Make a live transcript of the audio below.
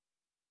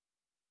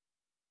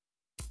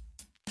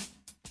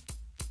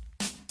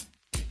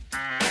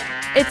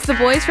It's the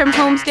boys from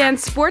Homestand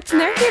Sports,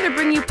 and they're here to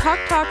bring you Puck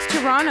Talks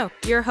Toronto.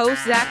 Your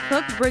host, Zach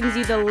Cook, brings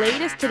you the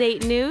latest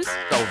to-date news.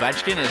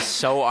 Ovechkin is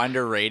so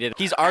underrated.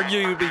 He's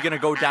arguably going to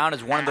go down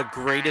as one of the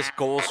greatest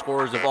goal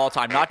scorers of all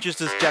time, not just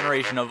this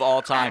generation, of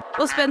all time.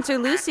 Well, Spencer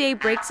Lucier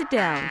breaks it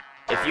down.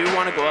 If you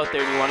want to go out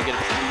there and you want to get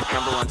a true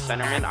number one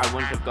centerman, I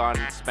wouldn't have gone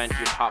and spent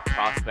your top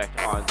prospect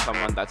on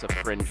someone that's a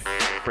fringe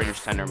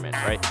centerman,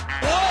 right?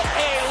 What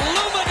a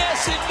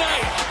luminescent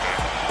night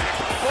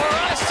for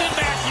Austin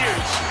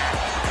Matthews.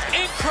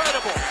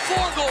 Incredible. 4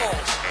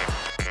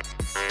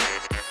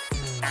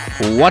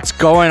 goals. What's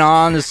going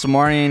on this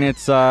morning?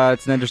 It's an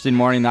interesting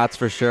morning, that's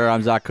for sure.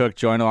 I'm Zach Cook,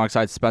 joined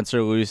alongside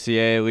Spencer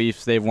Lucier.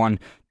 Leafs, they've won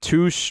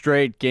 2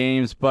 straight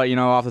games, but,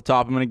 off the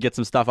top, I'm going to get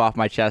some stuff off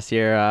my chest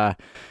here. A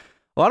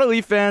lot of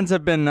Leaf fans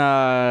have been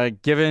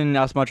giving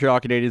us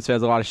Montreal Canadiens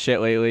fans a lot of shit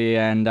lately,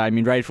 and I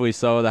mean, rightfully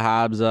so. The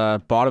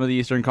Habs, bottom of the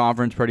Eastern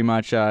Conference, pretty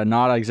much.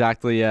 Not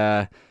exactly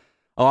a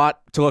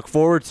lot to look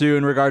forward to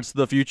in regards to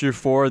the future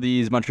for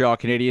these Montreal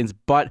Canadiens,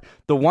 but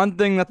the one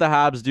thing that the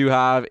Habs do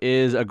have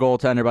is a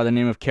goaltender by the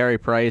name of Carey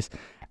Price,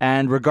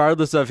 and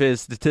regardless of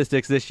his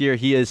statistics this year,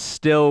 he is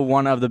still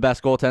one of the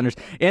best goaltenders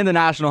in the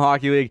National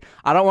Hockey League.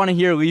 I don't want to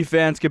hear Leaf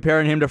fans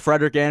comparing him to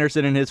Frederik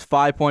Andersen and his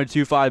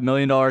 $5.25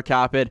 million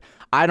cap hit.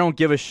 I don't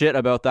give a shit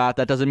about that.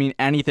 That doesn't mean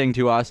anything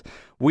to us.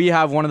 We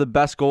have one of the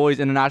best goalies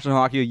in the National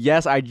Hockey League.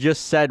 Yes, I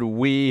just said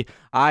we.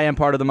 I am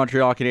part of the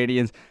Montreal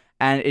Canadiens.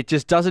 And it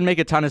just doesn't make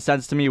a ton of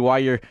sense to me why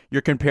you're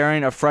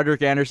comparing a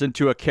Frederik Andersen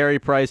to a Carey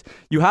Price.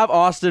 You have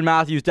Austin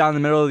Matthews down the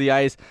middle of the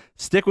ice.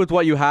 Stick with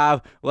what you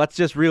have. Let's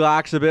just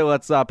relax a bit.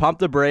 Let's pump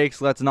the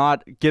brakes. Let's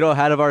not get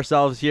ahead of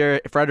ourselves here.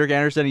 Frederik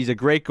Andersen, he's a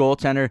great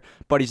goaltender,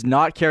 but he's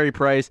not Carey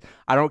Price.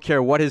 I don't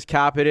care what his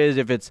cap hit is.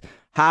 If it's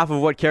half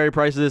of what Carey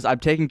Price is, I'm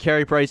taking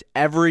Carey Price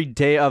every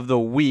day of the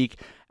week.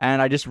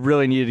 And I just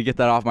really needed to get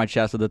that off my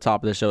chest at the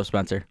top of the show,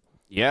 Spencer.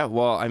 Yeah,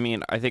 well, I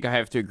mean, I think I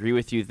have to agree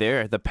with you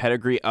there. The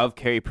pedigree of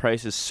Carey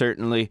Price is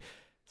certainly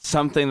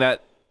something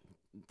that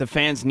the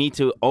fans need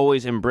to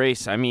always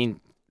embrace. I mean,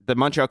 the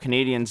Montreal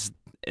Canadiens,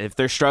 if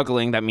they're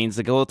struggling, that means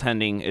the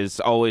goaltending is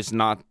always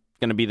not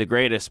going to be the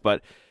greatest.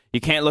 But you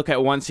can't look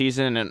at one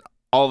season and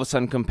all of a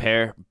sudden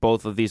compare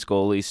both of these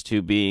goalies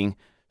to being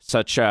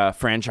such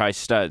franchise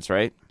studs,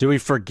 right? Do we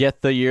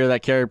forget the year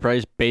that Carey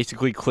Price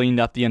basically cleaned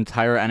up the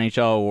entire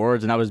NHL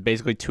awards, and that was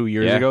basically 2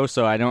 years ago?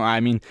 So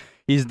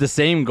he's the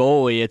same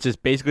goalie. It's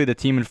just basically the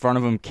team in front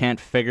of him can't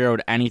figure out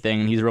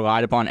anything, and he's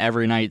relied upon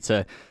every night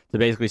to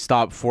basically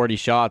stop 40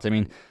 shots. I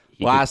mean,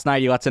 last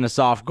night he lets in a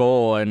soft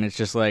goal, and it's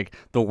just like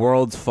the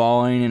world's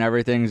falling and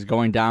everything's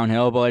going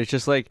downhill. But it's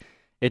just like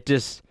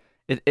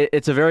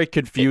it's a very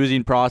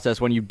confusing process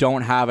when you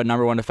don't have a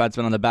number one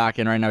defenseman on the back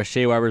end right now.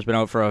 Shea Weber's been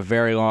out for a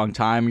very long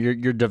time.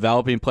 You're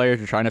developing players.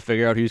 You're trying to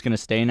figure out who's going to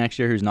stay next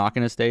year, who's not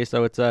going to stay.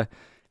 So it's a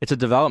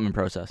development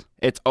process.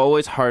 It's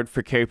always hard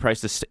for Carey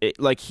Price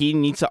to he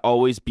needs to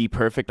always be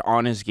perfect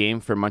on his game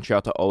for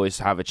Montreal to always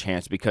have a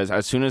chance, because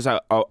as soon as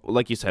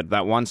like you said,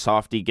 that one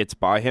softie gets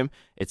by him,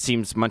 it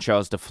seems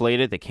Montreal's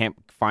deflated. They can't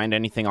find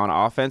anything on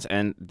offense,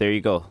 and there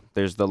you go.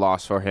 There's the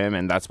loss for him,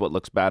 and that's what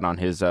looks bad on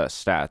his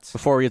stats.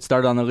 Before we get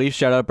started on the Leafs,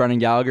 shout out Brendan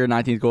Gallagher,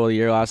 19th goal of the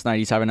year last night.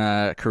 He's having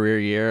a career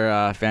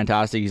year.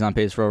 Fantastic. He's on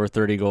pace for over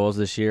 30 goals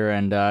this year,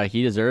 and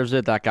he deserves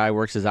it. That guy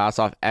works his ass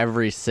off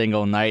every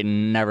single night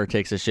and never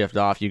takes a shift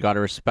off. You got to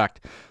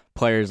respect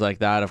players like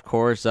that, of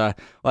course.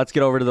 Let's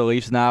get over to the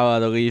Leafs now.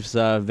 The Leafs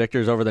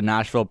victors over the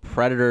Nashville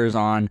Predators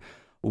on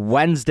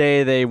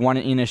Wednesday. They won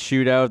it in a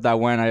shootout that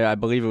went, I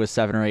believe it was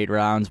 7 or 8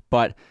 rounds,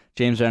 but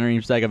James Van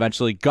Riemsdyk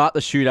eventually got the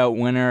shootout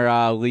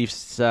winner. Leafs,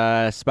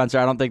 Spencer,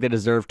 I don't think they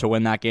deserved to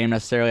win that game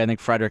necessarily. I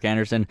think Frederik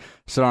Andersen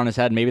stood on his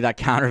head. Maybe that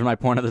counters my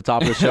point at the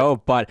top of the show,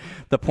 but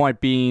the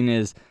point being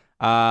is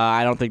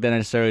I don't think they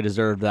necessarily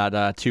deserved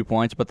that 2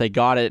 points, but they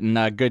got it,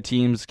 and good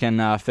teams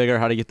can figure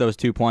out how to get those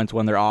 2 points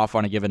when they're off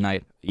on a given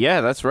night.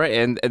 Yeah, that's right,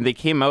 and they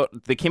came out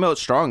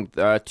strong.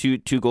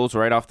 Two goals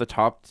right off the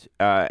top,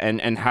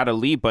 and had a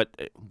lead.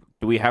 But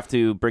do we have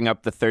to bring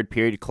up the third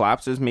period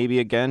collapses maybe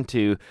again?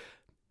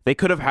 They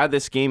could have had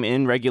this game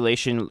in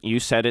regulation. You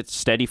said it.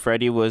 Steady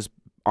Freddy was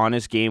on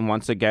his game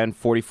once again,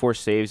 44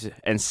 saves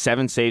and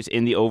 7 saves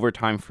in the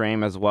overtime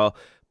frame as well.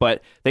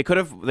 But they could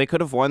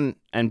have won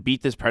and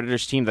beat this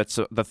Predators team that's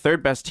the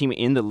third best team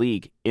in the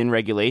league in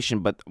regulation.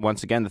 But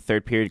once again, the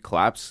third period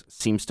collapse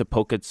seems to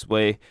poke its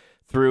way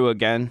through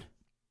again.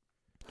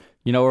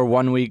 We're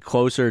 1 week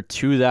closer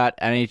to that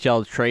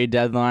NHL trade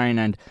deadline,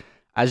 and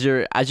as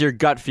your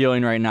gut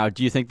feeling right now,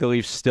 do you think the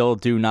Leafs still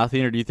do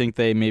nothing, or do you think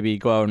they maybe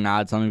go out and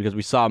add something? Because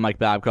we saw Mike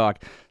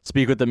Babcock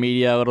speak with the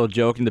media, a little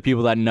joking. The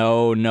people that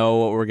know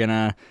what we're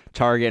gonna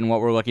target and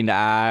what we're looking to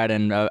add,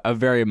 and a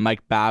very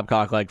Mike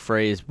Babcock-like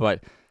phrase.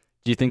 But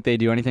do you think they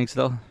do anything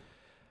still?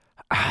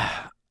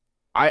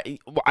 I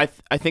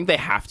think they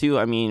have to.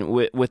 I mean,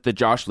 with the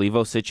Josh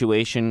Levo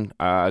situation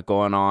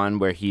going on,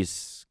 where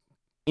he's,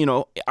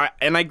 I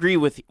agree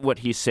with what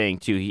he's saying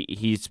too.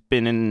 He's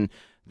been in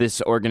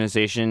this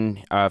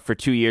organization for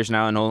 2 years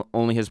now and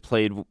only has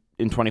played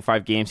in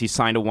 25 games. He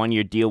signed a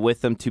 1-year deal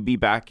with them to be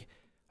back,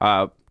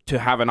 to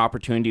have an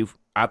opportunity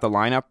at the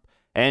lineup.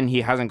 and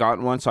he hasn't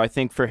gotten one. So I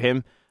think for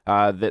him,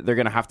 that they're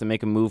going to have to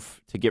make a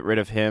move to get rid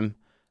of him.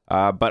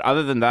 But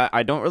other than that,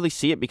 I don't really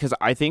see it because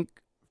I think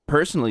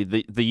personally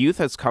the youth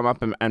has come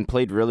up and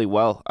played really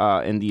well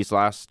in these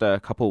last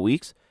couple of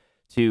weeks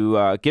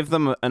to give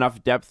them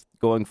enough depth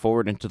going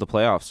forward into the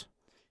playoffs.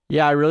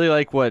 Yeah, I really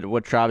like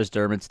what Travis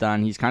Dermott's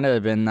done. He's kind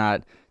of been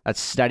that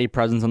steady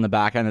presence on the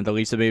back end that the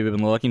Leafs have maybe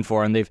been looking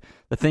for. And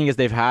the thing is,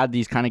 they've had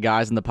these kind of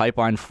guys in the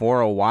pipeline for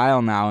a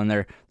while now, and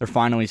they're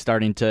finally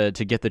starting to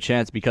get the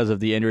chance because of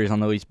the injuries on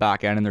the Leafs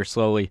back end, and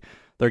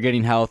they're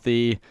getting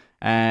healthy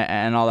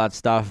and all that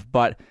stuff.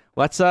 But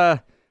let's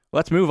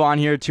move on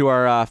here to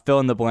our fill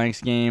in the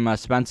blanks game.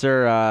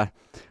 Spencer,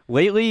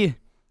 lately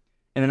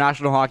in the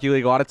National Hockey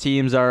League, a lot of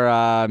teams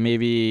are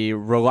maybe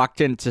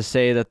reluctant to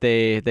say that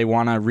they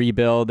want to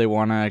rebuild, they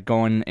want to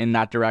go in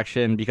that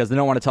direction because they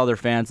don't want to tell their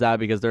fans that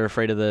because they're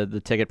afraid of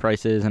the ticket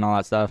prices and all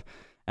that stuff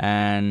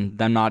and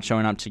them not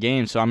showing up to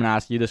games. So I'm going to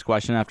ask you this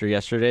question after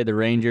yesterday. The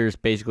Rangers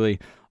basically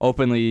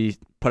openly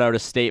put out a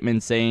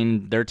statement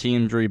saying their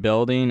team's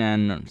rebuilding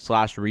and /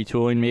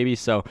 retooling maybe.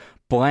 So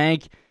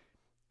blank,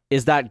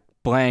 is that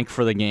blank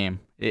for the game?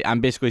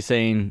 I'm basically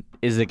saying,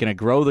 is it going to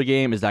grow the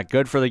game? Is that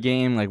good for the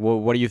game? Like,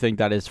 what do you think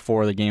that is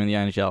for the game in the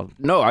NHL?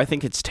 No, I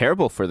think it's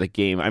terrible for the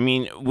game. I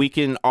mean, we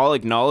can all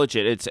acknowledge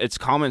it. It's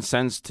common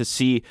sense to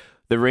see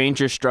the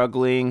Rangers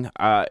struggling,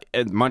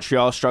 and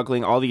Montreal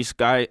struggling, all these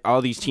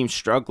teams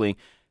struggling.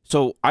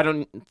 So I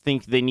don't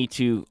think they need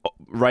to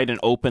write an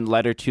open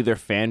letter to their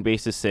fan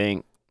bases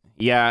saying,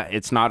 yeah,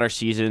 it's not our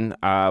season.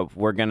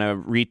 We're going to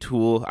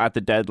retool at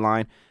the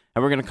deadline,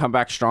 and we're going to come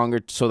back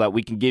stronger so that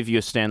we can give you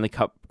a Stanley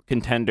Cup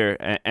contender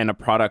and a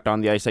product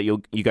on the ice that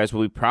you guys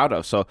will be proud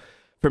of. So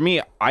for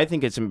me, I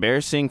think it's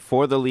embarrassing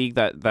for the league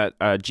that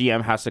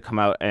GM has to come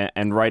out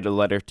and write a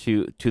letter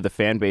to the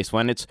fan base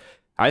when it's,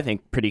 I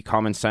think, pretty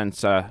common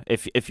sense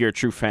if you're a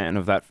true fan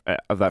of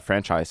that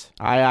franchise.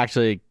 I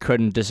actually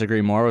couldn't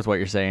disagree more with what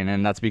you're saying,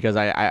 and that's because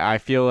I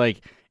feel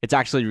like it's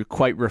actually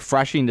quite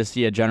refreshing to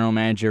see a general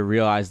manager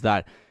realize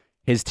that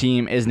his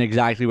team isn't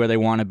exactly where they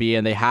want to be,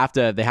 and they have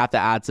to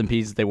add some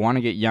pieces. They want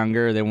to get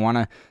younger. They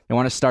want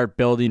to start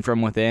building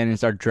from within and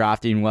start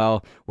drafting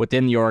well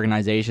within the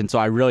organization. So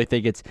I really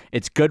think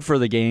it's good for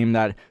the game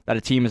that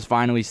a team is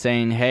finally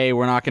saying, hey,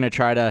 we're not going to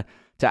try to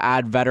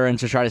add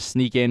veterans to try to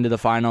sneak into the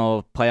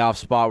final playoff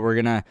spot.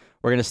 We're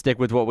gonna stick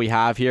with what we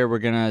have here. We're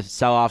gonna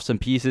sell off some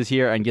pieces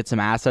here and get some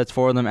assets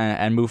for them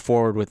and move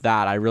forward with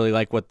that. I really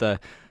like what the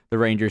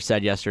Rangers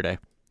said yesterday.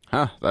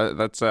 Huh,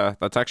 that's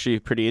actually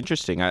pretty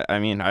interesting. I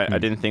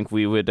didn't think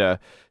we would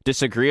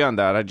disagree on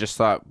that. I just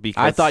thought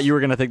because I thought you were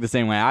going to think the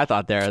same way I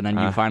thought there, and then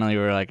you finally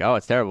were like, oh,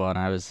 it's terrible, and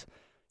I was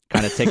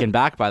kind of taken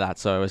back by that,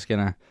 so I was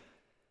going to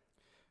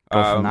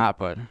go from that.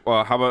 But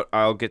well, how about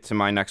I'll get to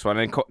my next one,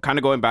 and kind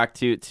of going back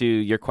to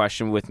your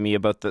question with me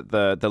about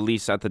the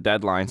Leafs at the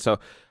deadline. So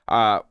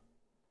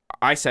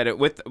I said it,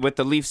 with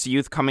the Leafs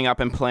youth coming up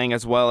and playing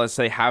as well as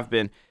they have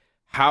been,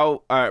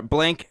 how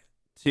blank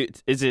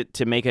is it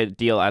to make a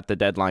deal at the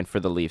deadline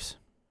for the Leafs?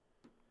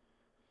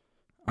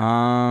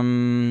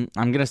 I'm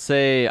gonna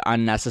say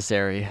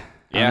unnecessary.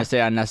 I'm gonna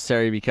say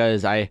unnecessary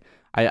because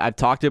I've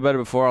talked about it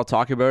before. I'll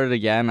talk about it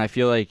again. I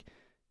feel like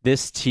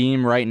this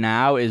team right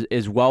now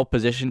is well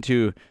positioned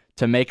to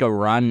make a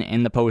run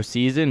in the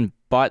postseason.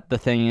 But the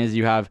thing is,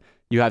 you have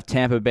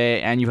Tampa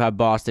Bay and you have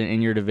Boston in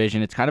your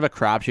division. It's kind of a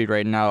crapshoot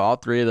right now. All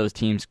three of those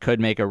teams could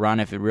make a run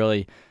if it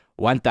really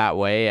went that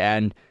way.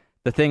 And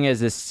the thing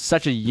is, it's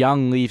such a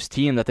young Leafs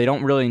team that they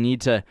don't really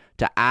need to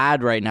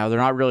add right now. They're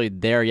not really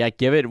there yet.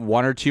 Give it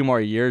 1 or 2 more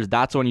years.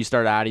 That's when you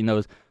start adding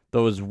those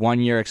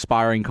 1-year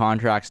expiring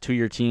contracts to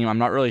your team. I'm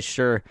not really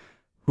sure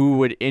who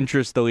would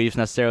interest the Leafs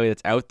necessarily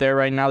that's out there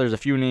right now. There's a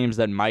few names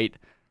that might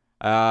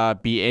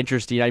be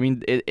interesting. I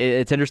mean,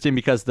 it's interesting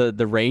because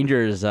the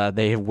Rangers,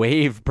 they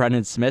waived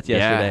Brendan Smith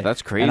yesterday. Yeah,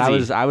 that's crazy. And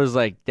I was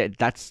like,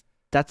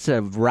 that's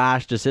a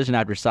rash decision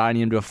after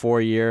signing him to a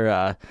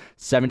 4-year,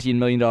 $17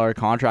 million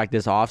contract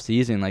this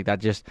offseason. Like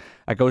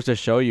that goes to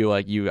show you,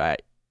 like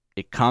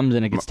it comes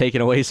and it gets taken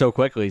away so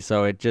quickly.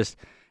 So it was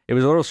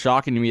a little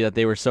shocking to me that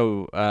they were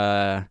so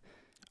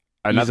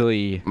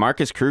easily.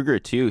 Marcus Kruger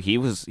too. He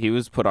was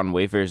put on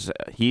waivers.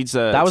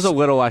 That was a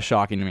little less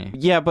shocking to me.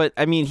 Yeah, but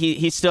I mean,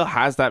 he still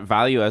has that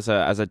value as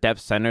a depth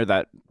center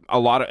that a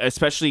lot of,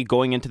 especially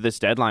going into this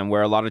deadline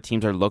where a lot of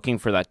teams are looking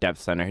for that depth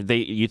center.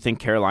 You think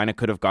Carolina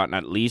could have gotten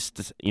at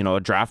least, a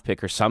draft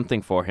pick or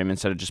something for him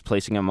instead of just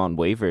placing him on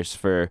waivers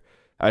for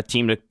a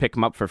team to pick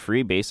him up for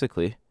free,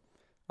 basically.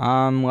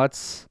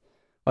 Let's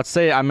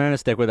say I'm going to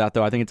stick with that,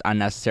 though. I think it's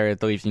unnecessary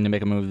that the Leafs need to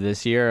make a move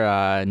this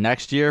year.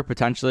 Next year,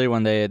 potentially,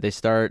 when they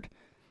start,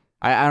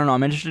 I don't know.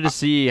 I'm interested to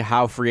see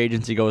how free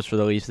agency goes for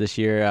the Leafs this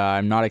year.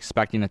 I'm not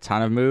expecting a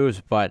ton of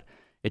moves, but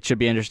it should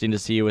be interesting to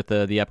see with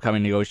the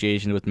upcoming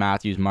negotiations with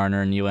Matthews,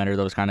 Marner, and Nylander,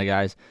 those kind of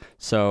guys.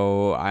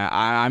 So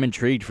I'm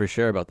intrigued for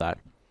sure about that.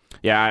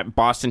 Yeah,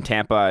 Boston,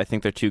 Tampa, I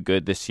think they're too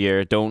good this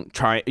year. Don't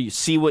try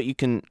see what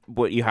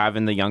you have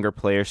in the younger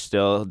players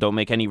still. Don't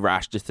make any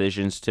rash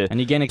decisions and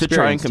you gain experience to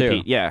try and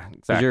compete. Too. Yeah,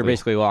 exactly. You're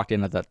basically locked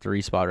in at that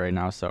 3 spot right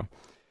now. So,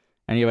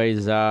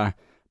 anyways,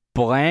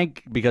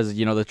 blank, because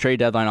the trade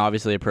deadline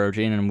obviously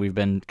approaching, and we've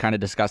been kind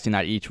of discussing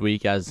that each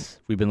week as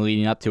we've been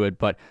leading up to it.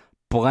 But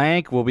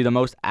blank will be the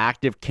most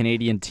active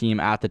Canadian team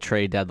at the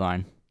trade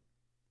deadline.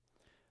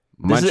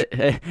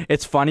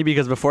 It's funny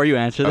because before you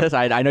answer this,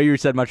 I know you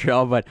said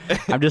Montreal, but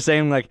I'm just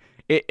saying, like,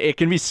 it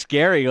can be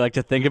scary, like,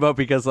 to think about,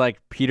 because,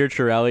 like, Peter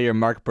Chiarelli or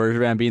Marc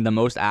Bergevin being the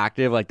most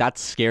active, like, that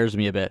scares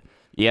me a bit.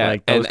 Yeah,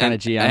 like those kind of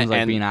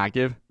GMs being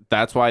active.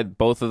 That's why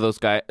both of those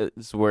guys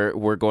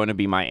were going to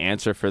be my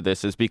answer for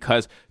this, is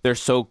because they're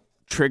so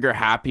trigger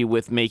happy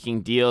with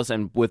making deals,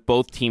 and with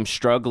both teams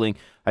struggling,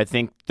 I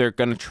think they're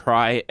going to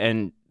try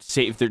and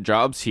save their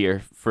jobs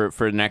here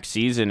for next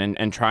season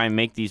and try and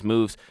make these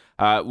moves.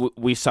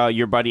 We saw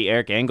your buddy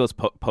Eric Engels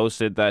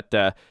posted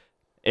that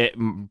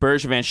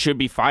Bergevin should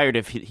be fired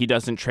if he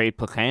doesn't trade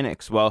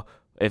Plekanec. Well,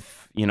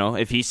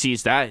 if he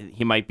sees that,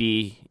 he might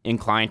be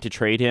inclined to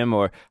trade him,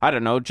 or I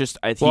don't know.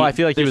 I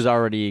feel like he was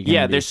already.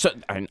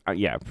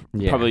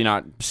 Probably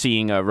not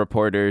seeing a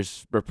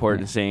reporter's report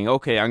and saying,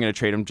 okay, I'm going to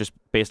trade him just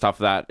based off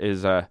of that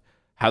is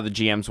how the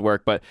GMs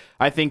work. But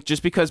I think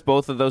just because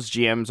both of those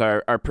GMs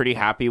are pretty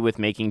happy with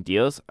making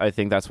deals, I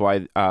think that's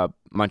why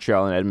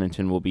Montreal and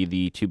Edmonton will be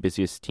the two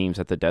busiest teams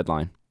at the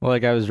deadline. Well,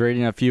 like, I was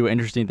reading a few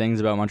interesting things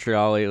about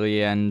Montreal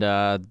lately, and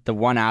the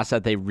one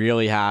asset they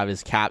really have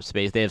is cap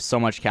space. They have so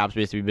much cap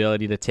space, the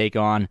ability to take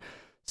on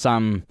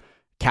some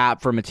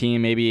cap from a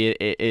team. Maybe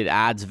it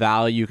adds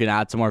value. You can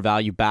add some more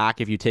value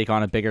back if you take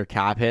on a bigger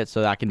cap hit,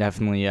 so that can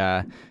definitely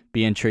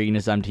be intriguing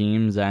to some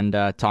teams. And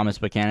Thomas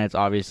Plekanec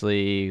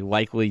obviously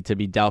likely to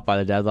be dealt by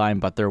the deadline,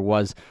 but there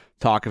was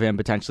talk of him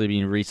potentially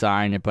being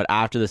re-signed. But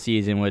after the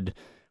season would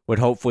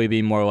hopefully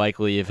be more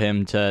likely of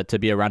him to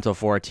be a rental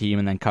for a team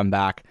and then come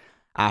back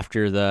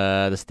after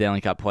the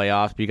Stanley Cup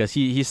playoffs, because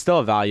he's still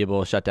a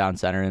valuable shutdown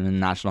center in the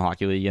National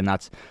Hockey League, and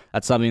that's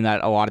something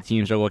that a lot of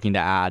teams are looking to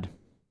add.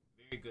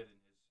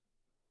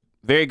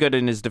 Very good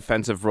in his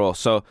defensive role.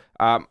 So,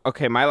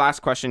 okay, my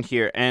last question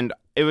here, and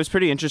it was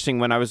pretty interesting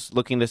when I was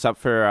looking this up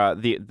for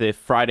the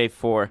Friday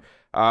 4.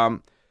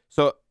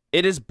 So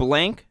it is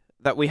blank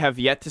that we have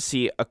yet to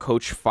see a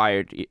coach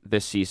fired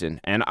this season,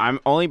 and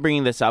I'm only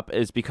bringing this up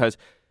is because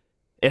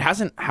it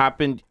hasn't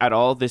happened at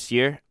all this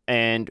year,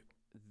 and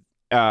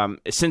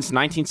since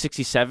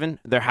 1967,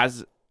 there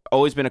has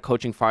always been a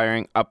coaching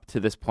firing up to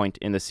this point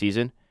in the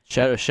season.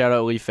 Shout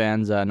out Leaf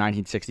fans,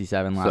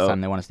 1967, last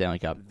time they won a Stanley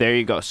Cup. There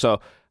you go.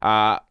 So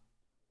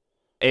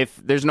if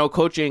there's no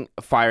coaching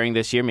firing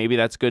this year, maybe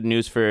that's good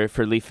news for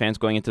Leaf fans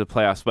going into the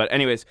playoffs. But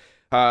anyways,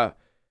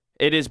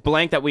 it is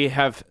blank that we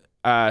have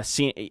yet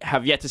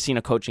to see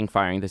a coaching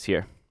firing this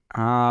year.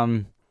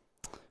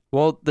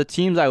 Well, the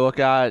teams I look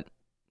at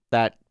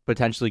that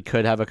potentially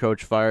could have a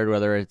coach fired,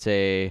 whether it's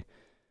an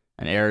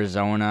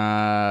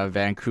Arizona,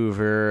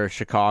 Vancouver,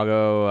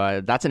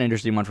 Chicago. That's an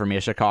interesting one for me.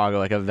 Chicago,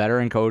 like a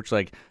veteran coach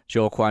like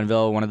Joel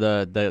Quenneville, one of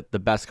the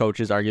best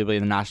coaches arguably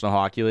in the National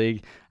Hockey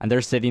League, and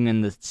they're sitting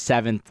in the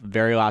 7th,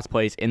 very last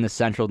place in the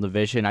Central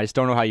Division. I just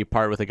don't know how you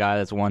part with a guy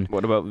that's won.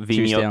 What about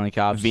two Stanley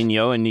Cups?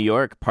 Vigneault in New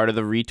York, part of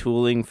the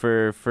retooling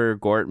for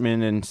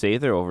Gortman and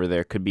Sather over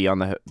there, could be on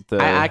the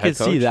I could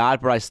see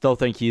that, but I still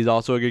think he's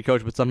also a good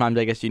coach. But sometimes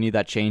I guess you need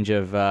that change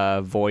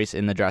of voice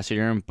in the dressing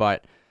room.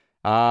 But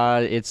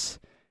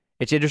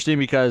It's interesting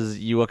because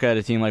you look at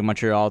a team like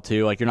Montreal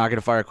too. Like, you're not going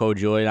to fire Claude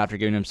Julien after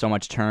giving him so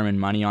much term and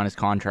money on his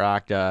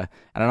contract, and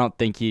I don't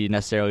think he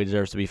necessarily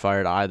deserves to be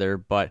fired either.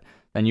 But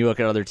then you look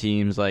at other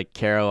teams like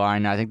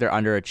Carolina. I think they're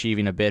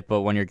underachieving a bit.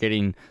 But when you're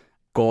getting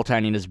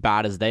goaltending as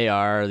bad as they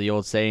are, the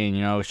old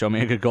saying, show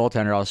me a good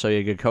goaltender, I'll show you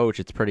a good coach.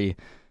 It's pretty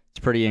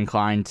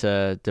inclined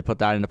to put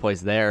that into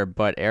place there.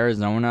 But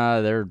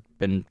Arizona, they've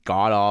been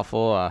god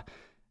awful.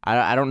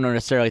 I don't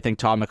necessarily think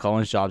Todd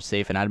McCullen's job's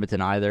safe in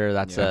Edmonton either.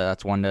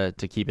 That's one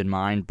to keep in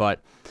mind.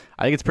 But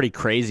I think it's pretty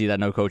crazy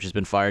that no coach has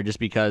been fired, just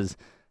because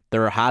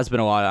there has been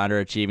a lot of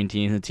underachieving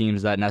teams and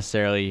teams that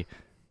necessarily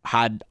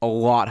had a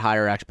lot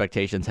higher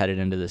expectations headed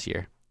into this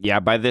year. Yeah,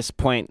 by this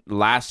point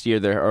last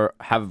year, there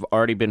have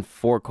already been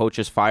 4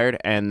 coaches fired,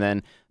 and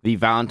then the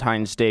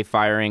Valentine's Day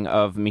firing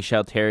of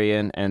Michel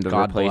Therrien and the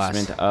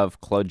replacement of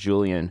Claude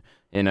Julien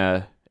in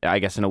a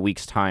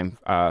week's time,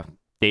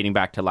 dating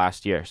back to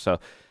last year. So.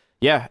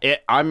 Yeah,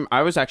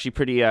 I was actually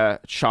pretty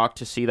shocked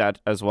to see that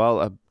as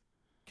well,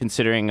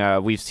 considering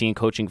we've seen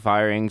coaching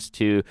firings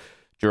to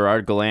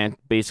Gerard Gallant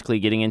basically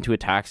getting into a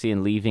taxi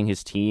and leaving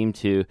his team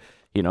to,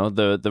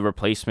 the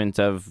replacement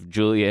of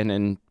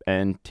Julien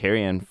and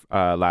Therrien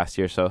last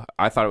year. So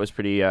I thought it was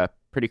pretty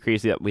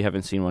crazy that we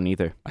haven't seen one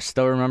either. I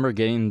still remember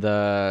being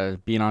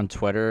on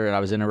Twitter, and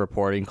I was in a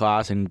reporting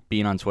class and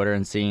being on Twitter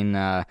and seeing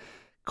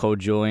Claude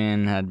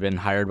Julien had been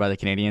hired by the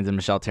Canadiens and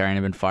Michel Therrien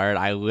had been fired.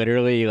 I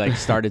literally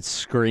started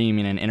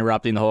screaming and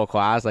interrupting the whole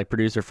class. Like,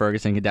 producer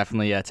Ferguson could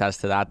definitely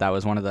attest to that. That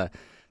was one of the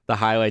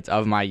highlights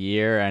of my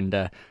year, and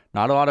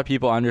not a lot of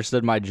people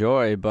understood my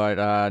joy,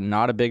 but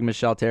not a big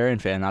Michel Therrien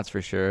fan, that's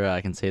for sure.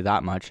 I can say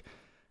that much.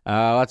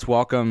 Let's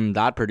welcome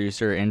that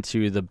producer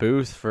into the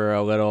booth for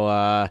a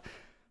little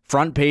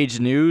front page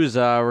news.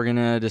 We're going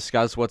to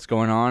discuss what's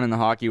going on in the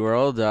hockey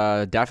world.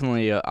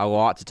 Definitely a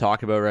lot to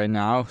talk about right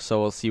now,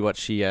 so we'll see what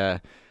she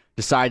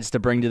decides to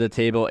bring to the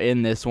table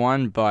in this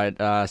one.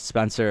 But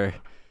Spencer,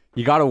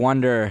 you got to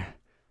wonder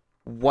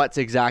what's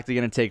exactly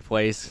going to take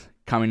place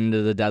coming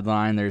into the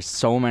deadline. There's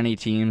so many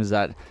teams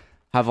that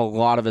have a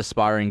lot of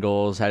aspiring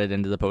goals headed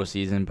into the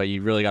postseason, but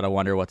you really got to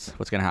wonder what's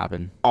going to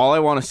happen. All I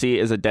want to see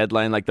is a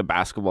deadline like the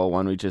basketball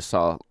one we just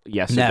saw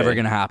yesterday. Never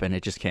going to happen.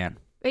 It just can't.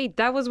 Wait,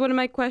 that was one of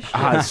my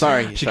questions.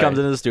 Sorry. She comes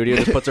into the studio,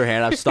 just puts her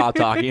hand up, stop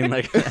talking.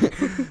 Like,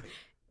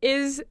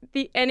 Is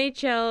the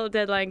NHL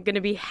deadline going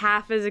to be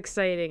half as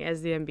exciting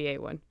as the NBA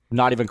one?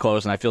 not even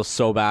close, and I feel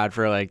so bad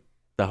for like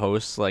the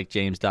hosts, like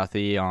James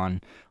Duthie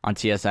on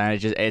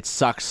TSN. It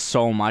sucks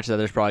so much that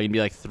there's probably gonna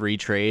be like 3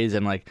 trades,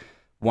 and like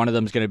one of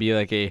them's gonna be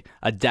like a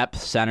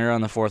depth center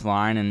on the 4th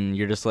line, and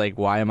you're just like,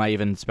 why am I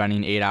even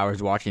spending 8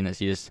 hours watching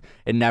this?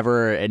 It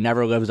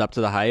never lives up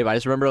to the hype. I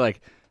just remember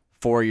like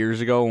 4 years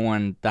ago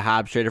when the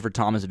Habs traded for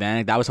Thomas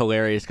Vanek. That was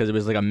hilarious because it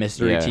was like a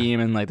mystery team,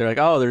 and like they're like,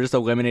 oh, they're just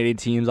eliminating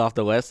teams off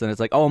the list, and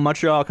it's like, oh,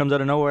 Montreal comes out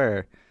of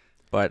nowhere.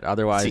 But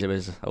otherwise, it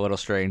was a little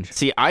strange.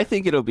 See, I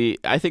think it'll be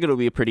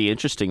a pretty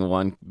interesting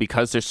one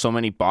because there's so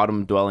many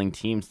bottom-dwelling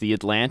teams. The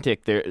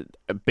Atlantic, there's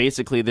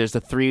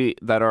the 3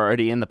 that are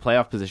already in the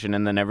playoff position,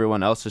 and then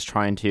everyone else is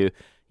trying to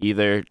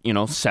either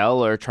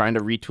sell or trying to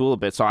retool a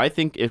bit. So I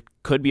think it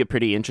could be a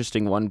pretty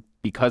interesting one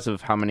because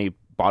of how many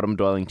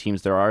bottom-dwelling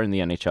teams there are in the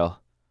NHL.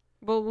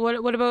 Well,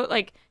 what about,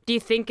 like, do you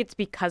think it's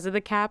because of the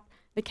cap?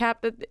 The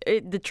cap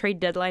that the trade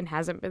deadline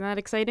hasn't been that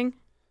exciting?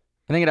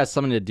 I think it has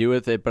something to do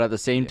with it, but at the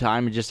same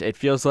time, it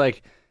feels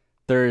like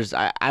there's.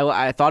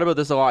 I thought about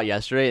this a lot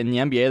yesterday. In the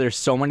NBA, there's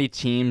so many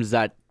teams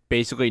that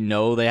basically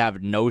know they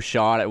have no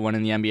shot at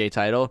winning the NBA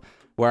title,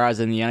 whereas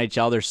in the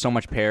NHL, there's so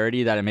much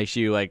parity that it makes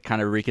you like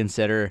kind of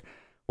reconsider.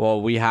 Well,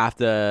 we have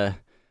to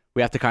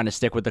kind of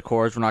stick with the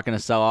course. We're not going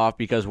to sell off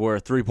because we're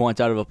 3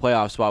 points out of a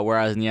playoff spot.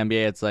 Whereas in the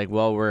NBA, it's like,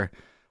 well, we're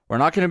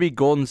not going to be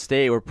Golden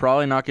State. We're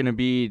probably not going to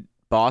be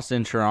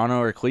Boston, Toronto,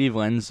 or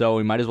Cleveland. So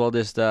we might as well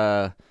just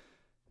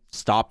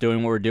stop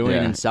doing what we're doing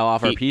and sell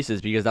off our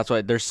pieces, because that's why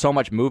there's so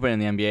much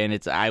movement in the NBA,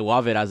 and I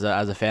love it as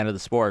a fan of the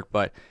sport,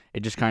 but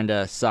it just kind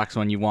of sucks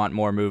when you want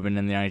more movement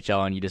in the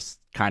NHL and you just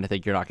kind of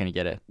think you're not going to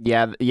get it.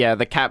 Yeah,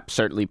 the cap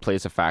certainly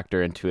plays a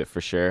factor into it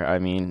for sure. I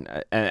mean,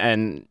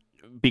 and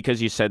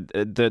because you said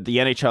the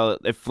NHL,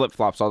 it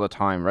flip-flops all the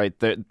time, right?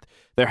 There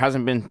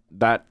hasn't been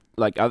that.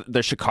 Like the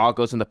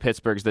Chicagos and the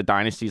Pittsburghs, the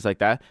dynasties like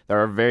that, there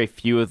are very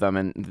few of them,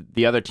 and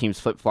the other teams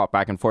flip-flop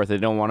back and forth. They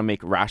don't want to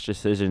make rash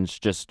decisions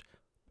just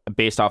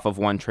based off of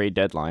one trade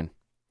deadline.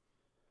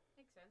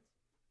 Makes sense.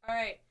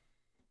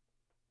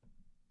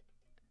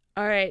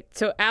 All right.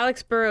 So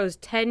Alex Burrows,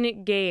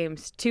 10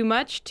 games. Too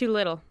much, too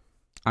little?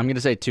 I'm going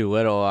to say too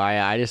little.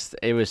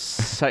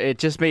 It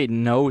just made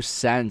no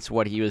sense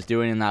what he was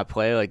doing in that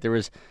play. Like there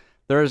was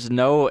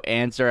no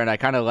answer, and I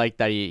kind of like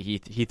that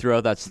he threw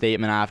out that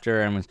statement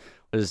after and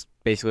was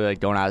basically like,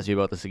 don't ask me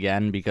about this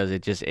again, because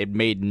it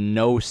made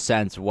no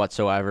sense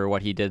whatsoever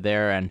what he did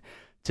there. And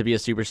to be a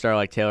superstar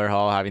like Taylor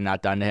Hall, having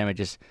that done to him,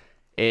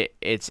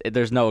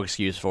 there's no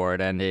excuse for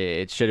it, and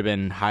it should have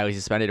been highly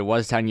suspended. It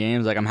was 10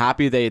 games. Like, I'm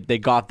happy they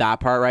got that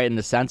part right in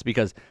the sense,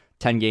 because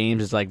 10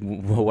 games is like,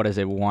 what is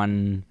it,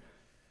 one?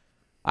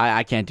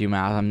 I can't do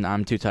math.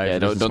 I'm too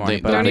tired. Yeah, don't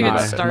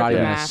even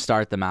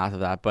start the math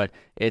of that. But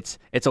it's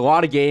a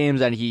lot of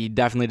games, and he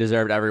definitely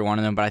deserved every one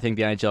of them. But I think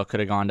the NHL could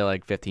have gone to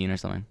like 15 or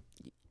something.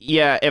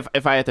 Yeah,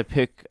 if I had to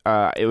pick,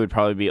 it would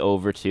probably be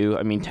over 2.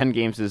 I mean, 10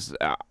 games is,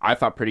 I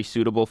thought, pretty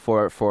suitable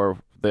for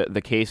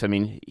the case. I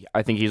mean,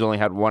 I think he's only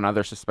had one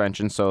other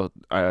suspension, so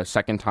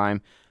second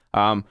time.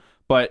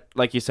 But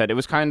like you said, it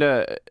was kind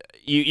of,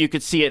 you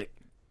could see it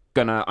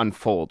gonna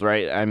unfold,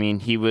 right? I mean,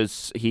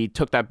 he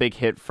took that big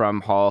hit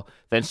from Hall,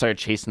 then started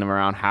chasing him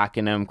around,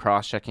 hacking him,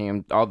 cross-checking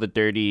him, all the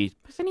dirty. It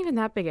wasn't even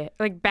that big,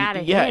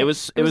 bad. Yeah, hit. It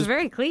was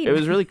very clean. It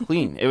was really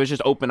clean. It was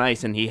just open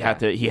ice, and he had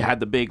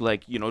the big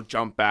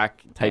jump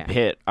back type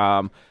hit.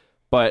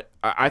 But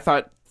I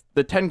thought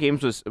the 10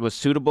 games was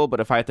suitable.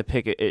 But if I had to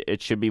pick,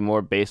 it should be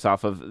more based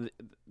off of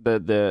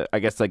the I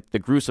guess like the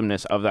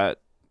gruesomeness of that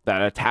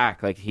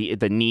attack, like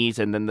the knees,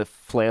 and then the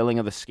flailing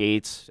of the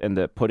skates, and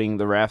the putting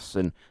the refs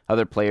and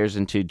other players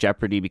into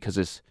jeopardy because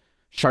his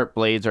sharp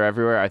blades are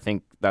everywhere. I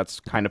think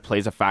that's kind of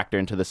plays a factor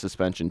into the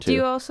suspension too. Do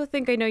you also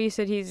think, I know you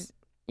said he's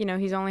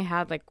only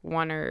had like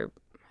one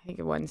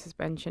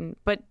suspension,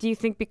 but do you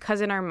think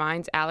because in our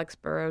minds Alex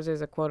Burrows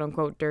is a quote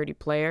unquote dirty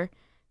player,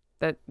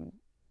 that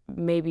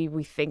maybe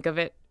we think of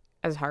it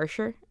as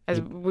harsher, as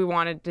we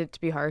wanted it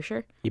to be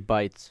harsher? He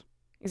bites.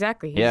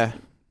 Exactly. Yeah.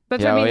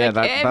 That's what I mean.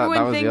 That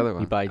was the other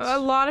one. He bites. A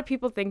lot of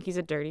people think he's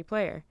a dirty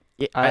player.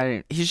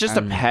 Yeah, he's just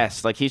a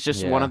pest. Like, he's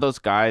just one of those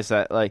guys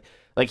that like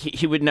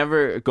he would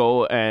never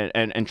go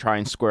and try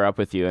and square up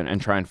with you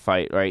and try and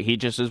fight, right? He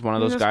just is one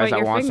of those guys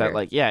that wants that,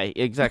 like, yeah,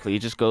 exactly. He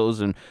just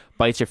goes and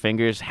bites your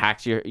fingers,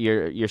 hacks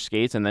your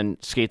skates, and then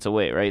skates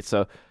away, right?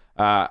 So,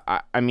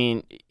 I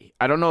mean,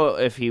 I don't know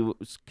if he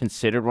was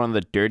considered one of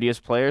the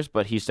dirtiest players,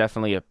 but he's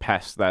definitely a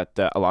pest that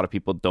a lot of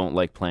people don't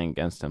like playing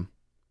against him.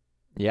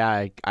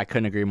 Yeah, I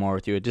couldn't agree more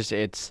with you.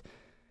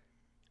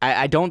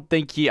 I don't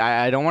think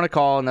I don't want to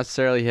call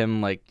necessarily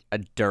him like a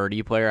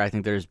dirty player. I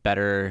think there's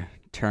better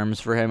terms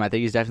for him. I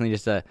think he's definitely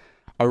just a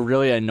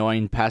really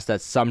annoying pest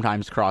that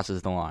sometimes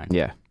crosses the line.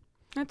 Yeah.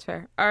 That's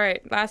fair. All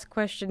right, last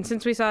question.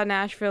 Since we saw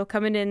Nashville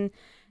coming in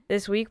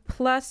this week,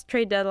 plus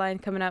trade deadline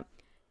coming up,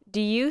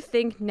 do you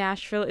think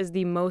Nashville is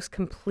the most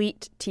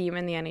complete team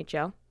in the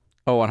NHL?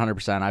 Oh,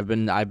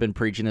 100%. I've been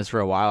preaching this for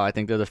a while. I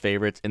think they're the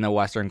favorites in the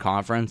Western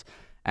Conference,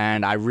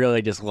 and I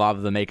really just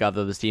love the makeup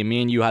of this team.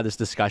 Me and you had this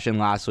discussion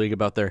last week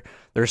about their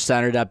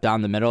center depth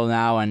down the middle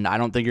now, and I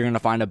don't think you're going to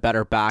find a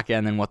better back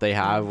end than what they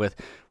have with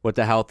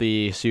the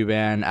healthy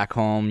Subban,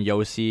 Ekholm,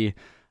 Yossi,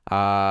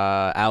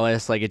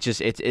 Ellis. Like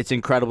it's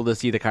incredible to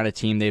see the kind of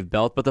team they've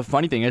built. But the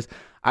funny thing is,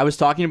 I was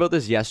talking about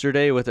this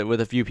yesterday with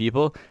a few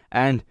people,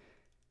 and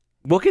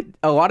look at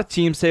a lot of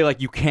teams say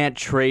like you can't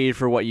trade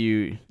for what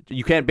you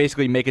can't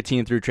basically make a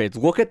team through trades.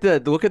 Look at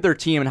their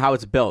team and how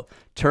it's built.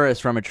 Turris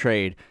from a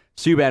trade,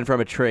 Subban from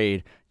a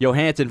trade,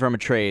 Johansson from a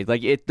trade.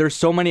 Like there's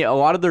so many. A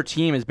lot of their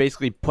team is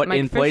basically put Mike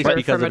in place Fisher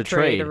because from of a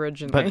trade.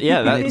 originally. But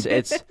yeah,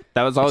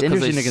 That was all it's because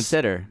interesting to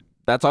consider.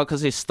 That's all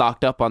because they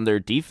stocked up on their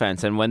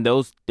defense. And when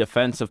those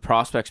defensive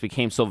prospects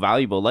became so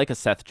valuable, like a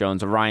Seth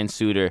Jones, a Ryan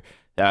Suter,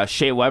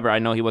 Shea Weber, I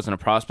know he wasn't a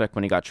prospect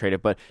when he got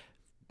traded, but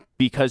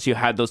because you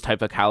had those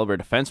type of caliber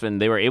defensemen,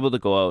 they were able to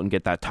go out and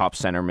get that top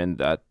centerman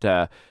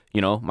that,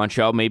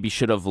 Montreal maybe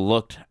should have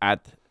looked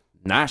at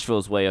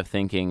Nashville's way of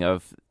thinking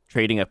of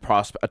trading a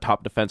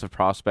top defensive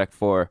prospect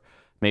for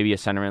maybe a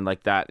centerman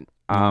like that.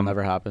 That'll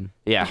never happen.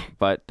 Yeah,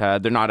 but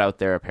they're not out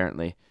there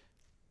apparently.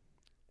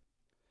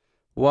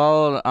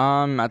 Well,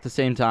 at the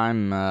same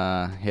time,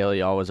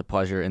 Haley, always a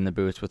pleasure in the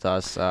booth with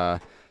us.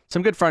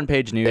 Some good front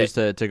page news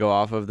to go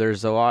off of.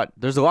 There's a lot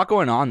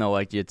going on though.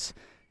 Like it's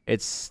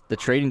the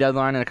trading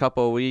deadline in a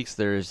couple of weeks.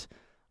 There's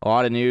a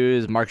lot of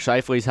news. Mark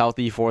Scheifele's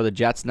healthy for the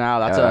Jets now.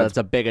 That's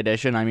a big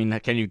addition. I mean,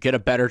 can you get a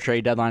better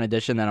trade deadline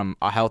addition than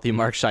a healthy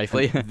Mark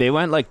Scheifele? They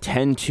went like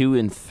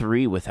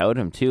 10-2-3 without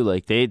him too.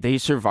 Like they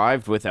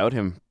survived without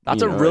him.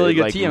 That's a really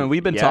good team, and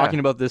we've been talking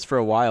about this for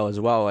a while as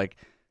well. Like,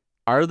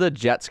 are the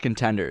Jets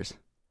contenders?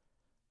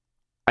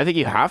 I think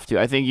you have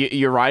to. I think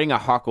you're riding a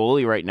hot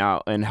goalie right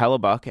now in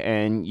Hellebuck,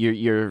 and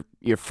your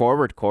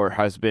forward core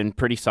has been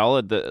pretty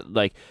solid.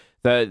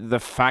 The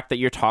fact that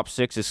your top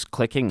six is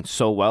clicking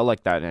so well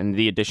like that, and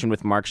the addition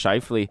with Mark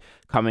Scheifele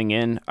coming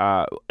in,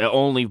 it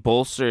only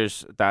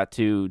bolsters that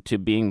to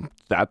being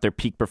at their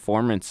peak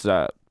performance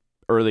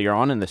earlier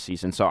on in the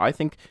season. So I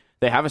think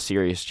they have a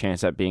serious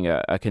chance at being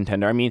a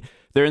contender. I mean,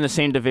 they're in the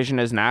same division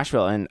as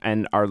Nashville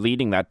and are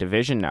leading that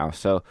division now.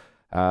 So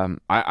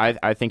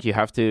I think you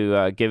have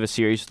to give a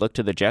serious look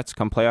to the Jets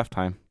come playoff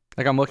time.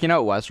 Like, I'm looking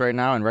out west right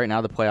now, and right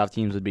now the playoff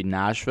teams would be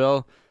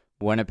Nashville,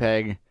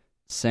 Winnipeg,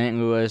 St.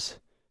 Louis,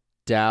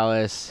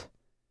 Dallas,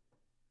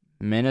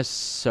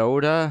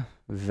 Minnesota,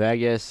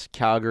 Vegas,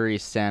 Calgary,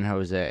 San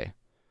Jose.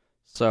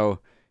 So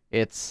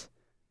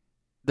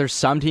there's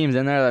some teams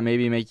in there that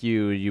maybe make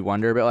you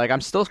wonder, but like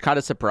I'm still kind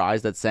of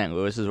surprised that St.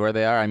 Louis is where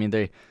they are. I mean,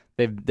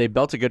 they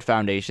built a good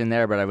foundation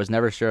there, but I was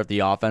never sure if the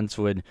offense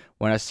would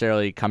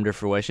necessarily come to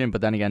fruition.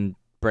 But then again,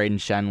 Braden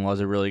Shen was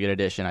a really good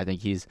addition. I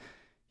think he's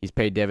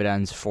paid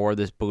dividends for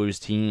this Blues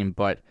team.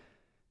 But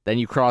then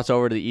you cross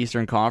over to the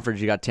Eastern Conference,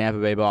 you got Tampa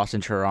Bay,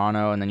 Boston,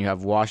 Toronto, and then you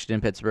have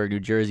Washington, Pittsburgh, New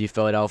Jersey,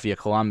 Philadelphia,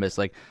 Columbus.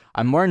 Like,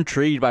 I'm more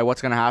intrigued by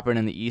what's going to happen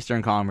in the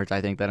Eastern Conference,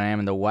 I think, than I am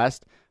in the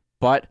West.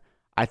 But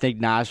I think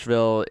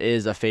Nashville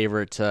is a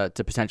favorite to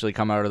potentially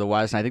come out of the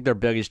West, and I think their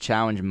biggest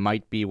challenge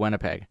might be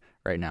Winnipeg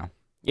right now.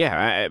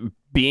 Yeah,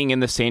 being in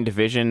the same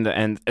division,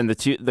 and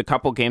the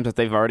couple games that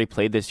they've already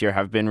played this year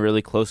have been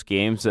really close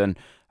games, and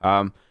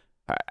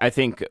I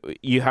think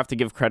you have to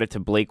give credit to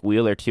Blake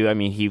Wheeler too. I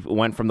mean, he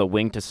went from the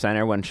wing to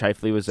center when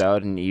Scheifele was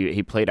out, and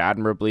he played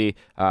admirably,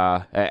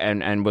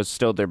 and was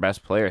still their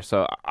best player.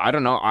 So I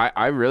don't know.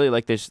 I really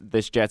like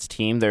this Jets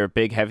team. They're a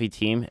big, heavy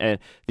team, and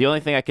the only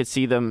thing I could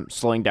see them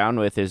slowing down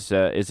with is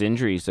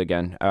injuries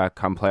again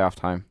come playoff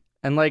time.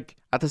 And like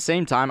at the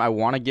same time, I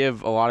want to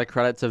give a lot of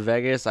credit to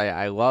Vegas.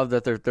 I love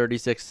that they're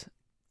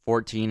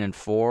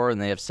 36-14-4,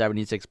 and they have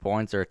 76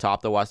 points. They're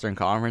atop the Western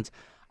Conference.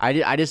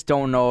 I just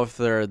don't know if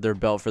they're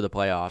built for the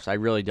playoffs. I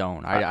really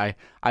don't. I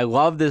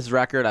love this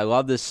record. I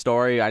love this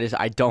story.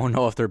 I don't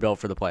know if they're built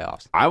for the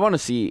playoffs. I want to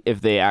see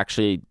if they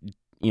actually,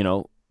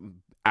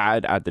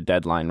 add at the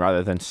deadline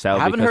rather than sell. I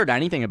haven't heard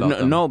anything about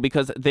them. No,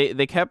 because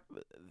they kept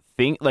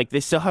they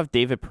still have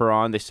David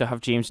Perron, they still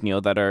have James Neal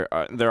that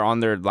they're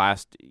on their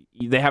last.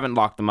 They haven't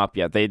locked them up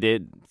yet. They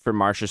did for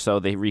Marcia, so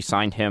they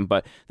re-signed him,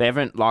 but they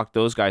haven't locked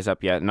those guys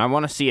up yet. And I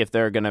want to see if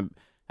they're gonna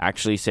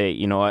actually say,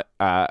 you know what,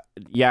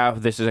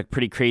 this is a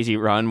pretty crazy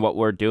run, what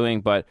we're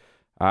doing, but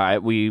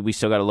we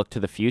still got to look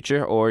to the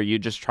future, or you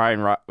just try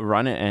and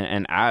run it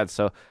and add.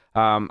 So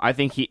I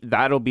think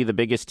that'll be the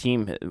biggest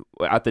team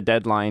at the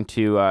deadline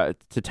to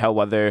tell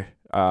whether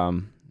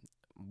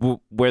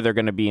where they're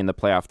going to be in the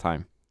playoff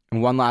time.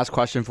 And one last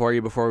question for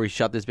you before we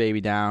shut this baby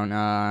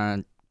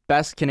down.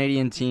 Best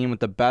Canadian team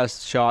with the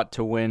best shot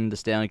to win the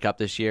Stanley Cup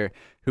this year.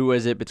 Who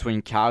is it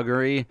between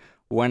Calgary,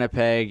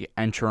 Winnipeg,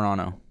 and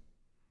Toronto?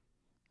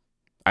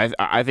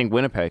 I think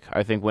Winnipeg.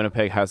 I think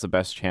Winnipeg has the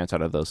best chance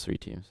out of those three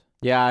teams.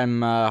 Yeah,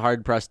 I'm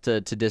hard pressed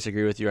to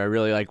disagree with you. I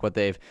really like what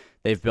they've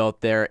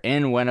built there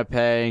in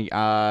Winnipeg.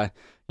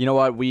 You know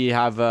what? We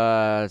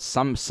have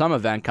some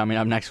event coming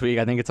up next week.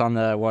 I think it's on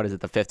the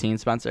 15th,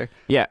 Spencer?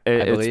 Yeah,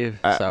 I believe.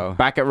 So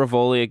back at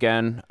Rivoli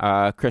again.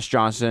 Chris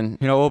Johnson.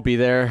 We'll be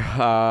there.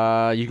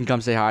 You can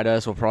come say hi to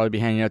us. We'll probably be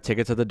handing out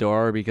tickets at the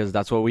door because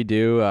that's what we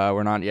do.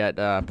 We're not yet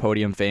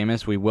podium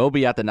famous. We will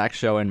be at the next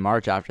show in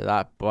March after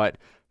that, but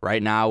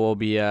right now we'll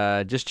be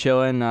just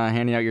chilling,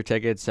 handing out your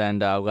tickets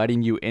and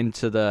letting you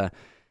into the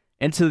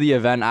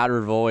event at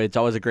Rivoli. It's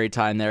always a great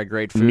time there.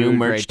 Great food, new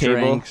merch great table.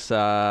 drinks,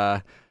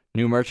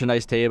 new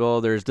merchandise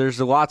table. There's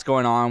lots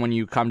going on when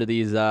you come to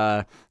these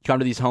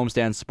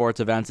homestand sports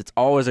events. It's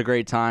always a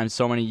great time.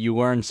 You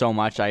learn so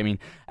much. I mean,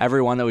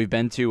 every one that we've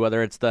been to,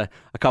 whether it's a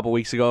couple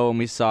weeks ago when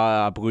we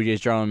saw Blue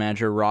Jays general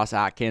manager Ross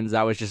Atkins,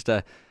 that was just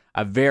a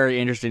very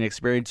interesting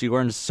experience. You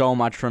learn so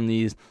much from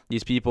these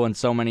people and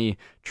so many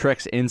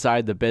tricks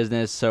inside the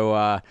business.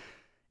 So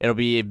it'll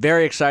be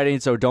very exciting.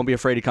 So don't be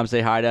afraid to come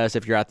say hi to us.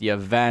 If you're at the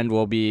event,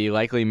 we'll be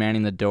likely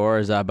manning the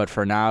doors. But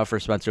for now, for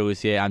Spencer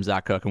Lucier, I'm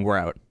Zach Cook, and we're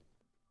out.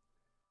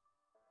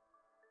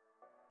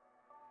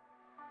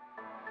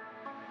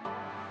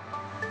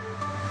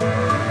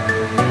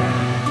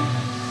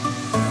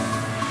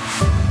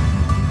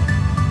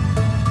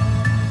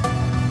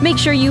 Make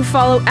sure you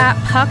follow at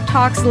Puck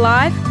Talks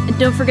Live, and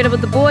don't forget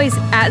about the boys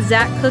at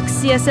Zach Cook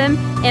CSM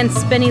and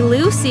Spenny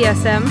Lou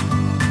CSM.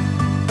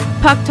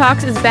 Puck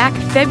Talks is back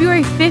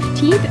February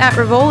 15th at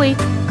Rivoli.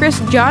 Chris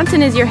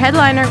Johnson is your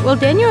headliner, while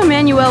Daniel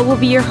Emmanuel will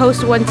be your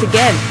host once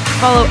again.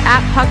 Follow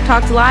at Puck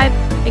Talks Live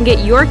and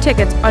get your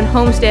tickets on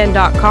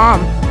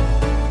homestand.com.